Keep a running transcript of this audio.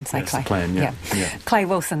say, That's Clay. The plan, yeah. Clay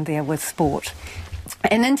Wilson there with sport.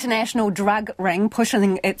 An international drug ring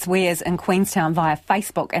pushing its wares in Queenstown via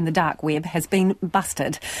Facebook and the dark web has been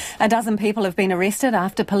busted. A dozen people have been arrested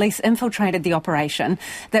after police infiltrated the operation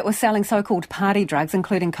that was selling so-called party drugs,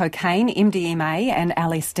 including cocaine, MDMA and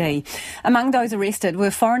LSD. Among those arrested were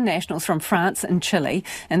foreign nationals from France and Chile,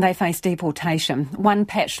 and they face deportation. One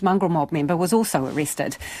patched mongrel mob member was also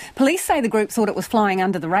arrested. Police say the group thought it was flying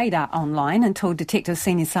under the radar online until Detective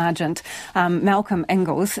Senior Sergeant Malcolm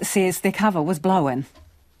Ingalls says their cover was blown.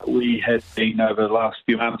 We had been, over the last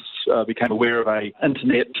few months, became aware of a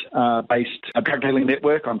internet-based drug dealing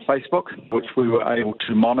network on Facebook, which we were able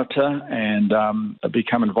to monitor and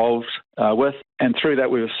become involved with. And through that,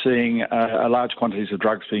 we were seeing large quantities of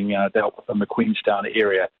drugs being dealt with in the Queenstown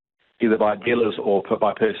area, either by dealers or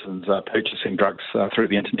by persons purchasing drugs through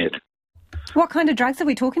the internet. What kind of drugs are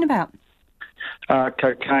we talking about?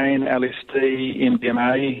 Cocaine, LSD,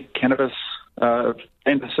 MDMA, cannabis,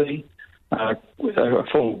 fantasy. A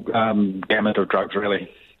full gamut of drugs, really.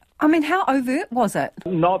 I mean, how overt was it?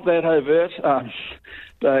 Not that overt.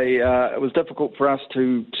 It was difficult for us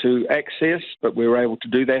to access, but we were able to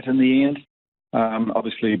do that in the end.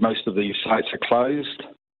 Obviously, most of these sites are closed.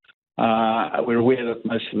 We're aware that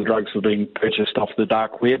most of the drugs were being purchased off the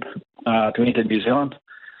dark web to enter New Zealand.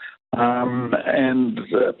 And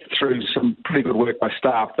through some pretty good work by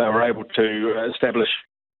staff, they were able to establish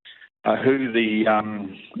who the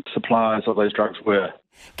suppliers of those drugs were.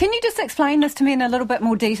 Can you just explain this to me in a little bit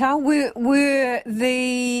more detail? Were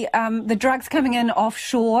the drugs coming in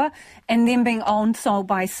offshore and then being sold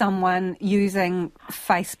by someone using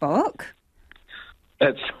Facebook?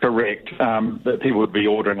 That's correct. That people would be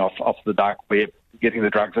ordering off the dark web, getting the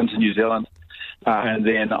drugs into New Zealand, and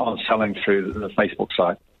then selling through the Facebook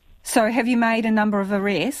site. So have you made a number of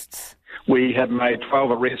arrests? We have made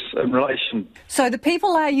 12 arrests in relation. So the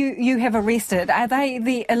people you have arrested, are they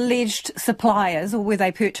the alleged suppliers or were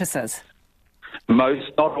they purchasers?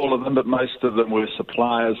 Not all of them, but most of them were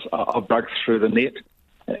suppliers of drugs through the net.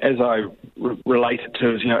 As I related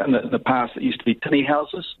to, in the past it used to be tinny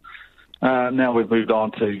houses. Now we've moved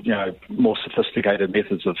on to, more sophisticated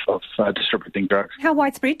methods of distributing drugs. How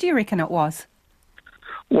widespread do you reckon it was?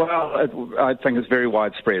 Well, I think it's very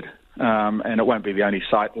widespread. And it won't be the only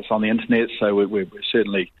site that's on the internet, so we're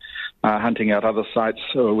certainly hunting out other sites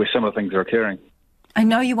where similar things are occurring. I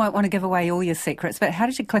know you won't want to give away all your secrets, but how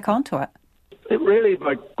did you click onto it? It really,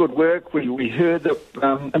 by good work, we heard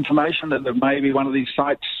the information that there may be one of these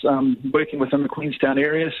sites working within the Queenstown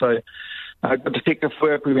area, so good detective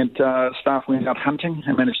work, staff went out hunting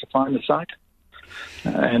and managed to find the site.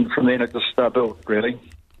 And from then it just built, really.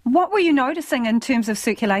 What were you noticing in terms of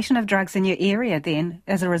circulation of drugs in your area then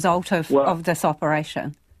as a result of this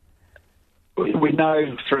operation? We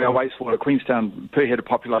know through our wastewater, Queenstown per head of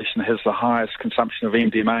population has the highest consumption of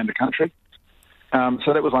MDMA in the country.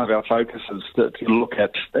 So that was one of our focuses, to look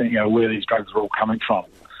at where these drugs are all coming from.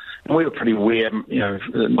 And we were pretty aware,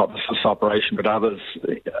 not just this operation but others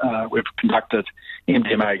we've conducted.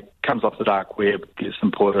 MDMA comes off the dark web, gets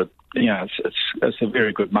imported. It's a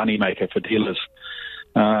very good money maker for dealers.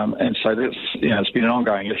 And so that's, it's been an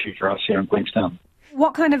ongoing issue for us here in Queenstown.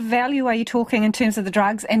 What kind of value are you talking in terms of the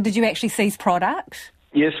drugs, and did you actually seize product?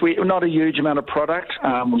 Yes, not a huge amount of product.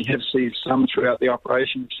 We have seized some throughout the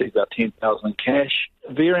operation. We've seized about 10,000 in cash.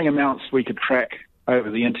 Varying amounts we could track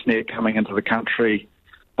over the internet coming into the country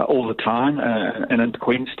all the time and into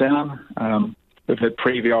Queenstown. We've had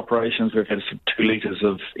preview operations. We've had 2 litres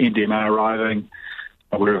of MDMA arriving.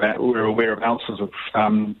 We're aware of ounces of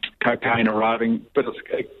cocaine arriving, but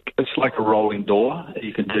it's like a rolling door.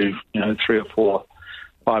 You can do 3 or 4,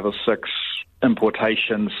 5 or 6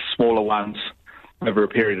 importations, smaller ones, over a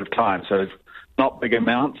period of time. So not big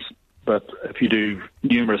amounts, but if you do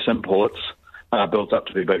numerous imports, it builds up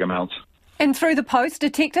to be big amounts. And through the post,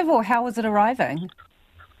 detective, or how was it arriving?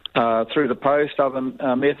 Through the post, other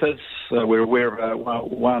methods. We're aware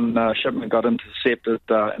of one shipment got intercepted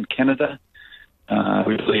in Canada.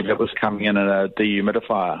 We believe it was coming in a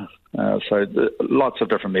dehumidifier. So lots of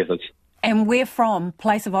different methods. And where from?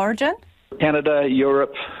 Place of origin? Canada,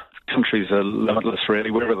 Europe. Countries are limitless,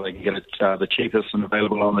 really, wherever they can get it the cheapest and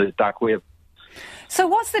available on the dark web. So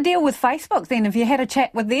what's the deal with Facebook then? Have you had a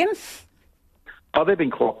chat with them? Oh, they've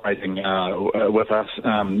been cooperating with us.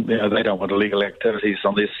 They don't want illegal activities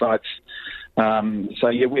on their sites. So,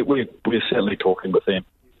 yeah, we're certainly talking with them.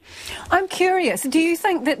 I'm curious, do you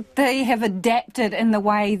think that they have adapted in the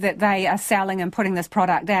way that they are selling and putting this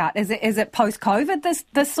product out? Is it post-COVID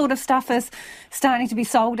this sort of stuff is starting to be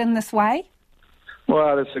sold in this way?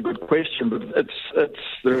 Well, that's a good question, but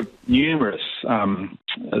there are numerous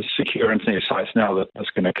secure internet sites now that this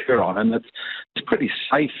can occur on, and it's pretty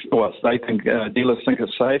safe. Well, they think dealers think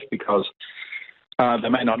it's safe because they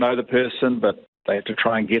may not know the person, but they have to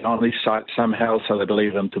try and get on these sites somehow, so they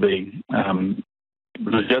believe them to be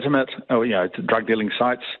legitimate, or to drug dealing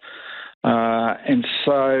sites. And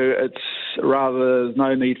so it's rather there's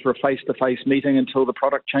no need for a face-to-face meeting until the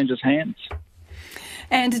product changes hands.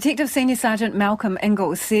 And Detective Senior Sergeant Malcolm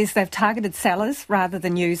Ingalls says they've targeted sellers rather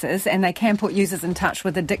than users, and they can put users in touch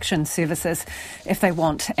with addiction services if they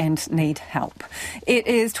want and need help. It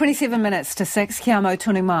is 27 minutes to 6. Kia mau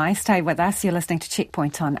tunu mai. Stay with us. You're listening to Checkpoint on